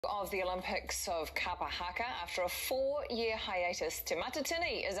Of the Olympics of Kapa Haka after a 4-year hiatus. Te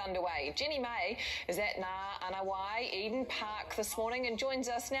Matatini is underway. Jenny May is at Ngā Anawai, Eden Park this morning and joins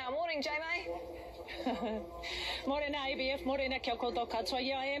us now. Morning, Jamie. Morena ABF, morena kia koutou katoa.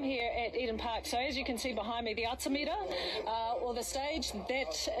 Yeah, I am here at Eden Park. So as you can see behind me, the Atamira, or the stage,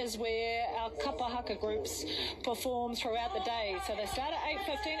 that is where our Kapa Haka groups perform throughout the day. So they start at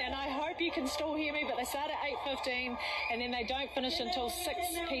 8:15, and I hope you can still hear me, but they start at 8:15 and then they don't finish until 6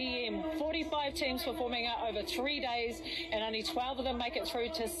 p.m. 45 teams performing over 3 days, and only 12 of them make it through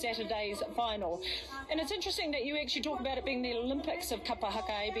to Saturday's final. And it's interesting that you actually talk about it being the Olympics of Kapa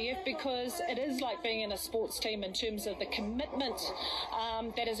Haka ABF, because it is like being in a sports team in terms of the commitment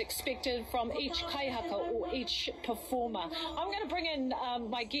that is expected from each kaihaka or each performer. I'm going to bring in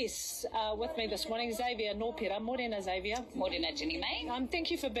my guests with me this morning, Xavier Nopera. Morena, Xavier. Morena, Jenny May. Thank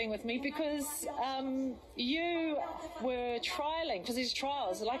you for being with me, because you were trialling, because these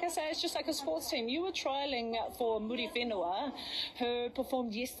trials, like I say, it's just like a sports team. You were trialling for Muri Whenua, who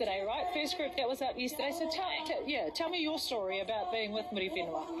performed yesterday, right? First group that was out yesterday. So tell me your story about being with Muri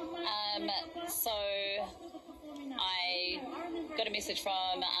Whenua. So I got a message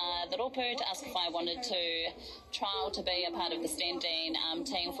from the Ropu to ask if I wanted to trial to be a part of the standing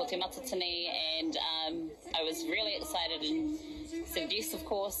team for Te Matatini, and I was really excited and said yes, of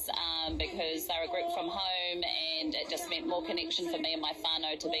course, because they're a group from home, and it just meant more connection for me and my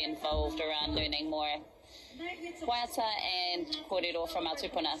whānau to be involved around learning more waiata and kōrero from our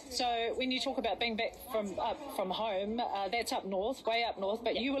tupuna. So when you talk about being back from home, that's up north, way up north,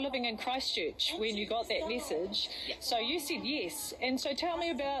 but you were living in Christchurch when you got that message. So you said yes. And so tell me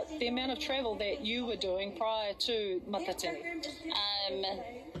about the amount of travel that you were doing prior to Matatini.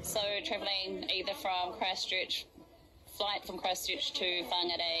 So travelling either from Christchurch, flight from Christchurch to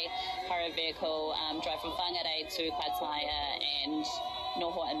Whangarei, hire a vehicle, drive from Whangarei to Tahitahi and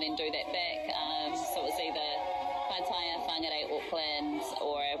Noho, and then do that back. So it was either Tahitahi, Whangarei, Auckland,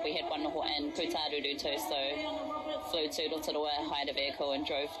 or we had one Noho in Putaruru too, so flew to Rotorua, hired a vehicle and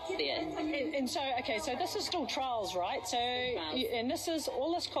drove there. And so, okay, so this is still trials, right? So, and this is,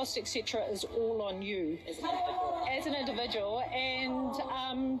 all this cost, etc., is all on you as an individual. And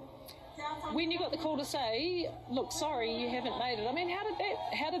when you got the call to say, look, sorry, you haven't made it, I mean, how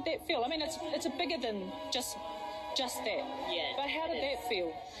did that feel? I mean, it's bigger than just that. Yeah. But how did that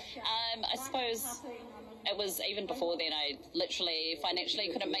feel? I suppose it was even before then. I literally financially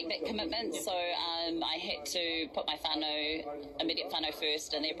couldn't make that commitment, so I had to put my immediate whānau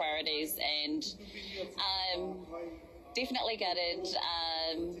first and their priorities, and definitely gutted,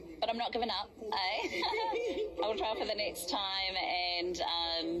 but I'm not giving up. I will try for the next time, and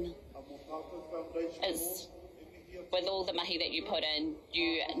it's, with all the mahi that you put in,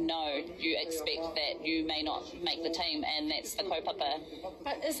 you expect that you may not make the team, and that's the kaupapa.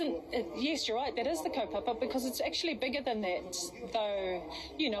 But yes, you're right, that is the kaupapa, because it's actually bigger than that, though,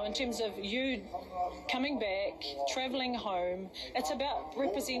 in terms of you coming back, travelling home. It's about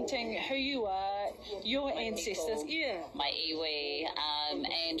representing who you are, your ancestors. My iwi,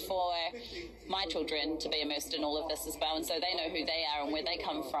 and for my children to be immersed in all of this as well, and so they know who they are and where they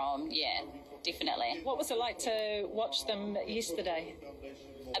come from. Yeah, definitely. What was it like to watch them yesterday?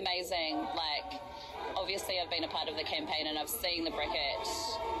 Amazing. Like, obviously I've been a part of the campaign and I've seen the bracket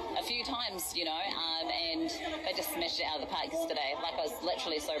a few times, and they just smashed it out of the park yesterday. Like, I was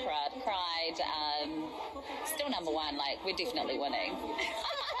literally so proud. Cried. Still number one. Like, we're definitely winning.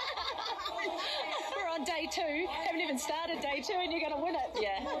 We're on day 2. Haven't even started day 2 and you're going to win it.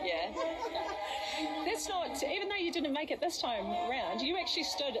 Yeah. That's not, even though you didn't make it this time round, you actually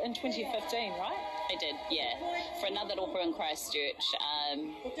stood in 2015, right? I did, yeah. For another Ropu in Christchurch,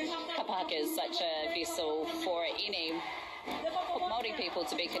 Kapa Haka is such a vessel for any Māori people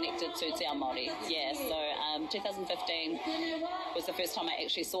to be connected to Te Ao Māori. Yeah, so 2015 was the first time I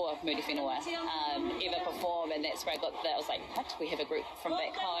actually saw Muri Whenua ever perform, and that's where I got that. I was like, what? We have a group from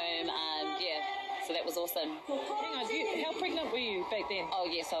back home. So that was awesome. Hang on, how pregnant were you back then? Oh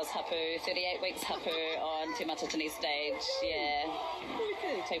yes, I was hapu, 38 weeks hapu on Te Matatini stage. Yeah.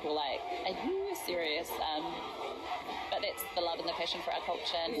 People were like, are you serious? But that's the love and the passion for our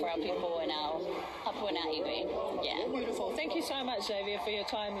culture and for our people and our hapu and our iwi. Yeah. Beautiful. Thank you so much, Xavier, for your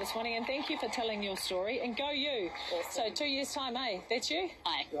time this morning, and thank you for telling your story. And go you. Awesome. So 2 years' time, That's you?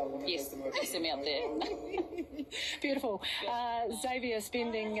 Aye. Yes. You see me up there. Beautiful. Xavier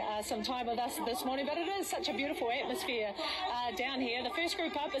spending some time with us this morning, but it is such a beautiful atmosphere down here. The first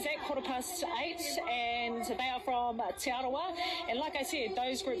group up is at 8:15, and they are from Te Arawa. And like I said,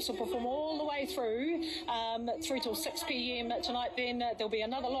 those groups will perform all the way through till 6 p.m. tonight. Then there'll be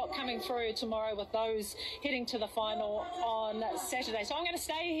another lot coming through tomorrow with those heading to the final on Saturday. So I'm going to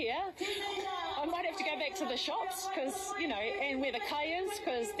stay here. I might have to go back to the shops because, you know, and where the K is,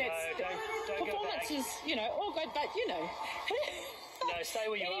 because that's don't performance go back. is, you know, all good, but you know. No, stay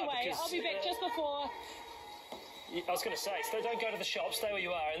where you are. Anyway, Because, I'll be back just before. I was going to say, so don't go to the shop, stay where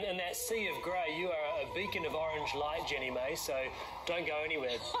you are. And in that sea of grey, you are a beacon of orange light, Jenny May, so don't go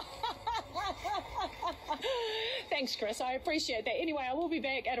anywhere. Thanks, Chris. I appreciate that. Anyway, I will be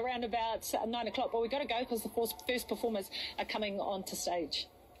back at around about 9 o'clock, but we've got to go because the first performers are coming onto stage.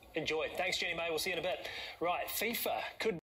 Enjoy. Thanks, Jenny May. We'll see you in a bit. Right, FIFA could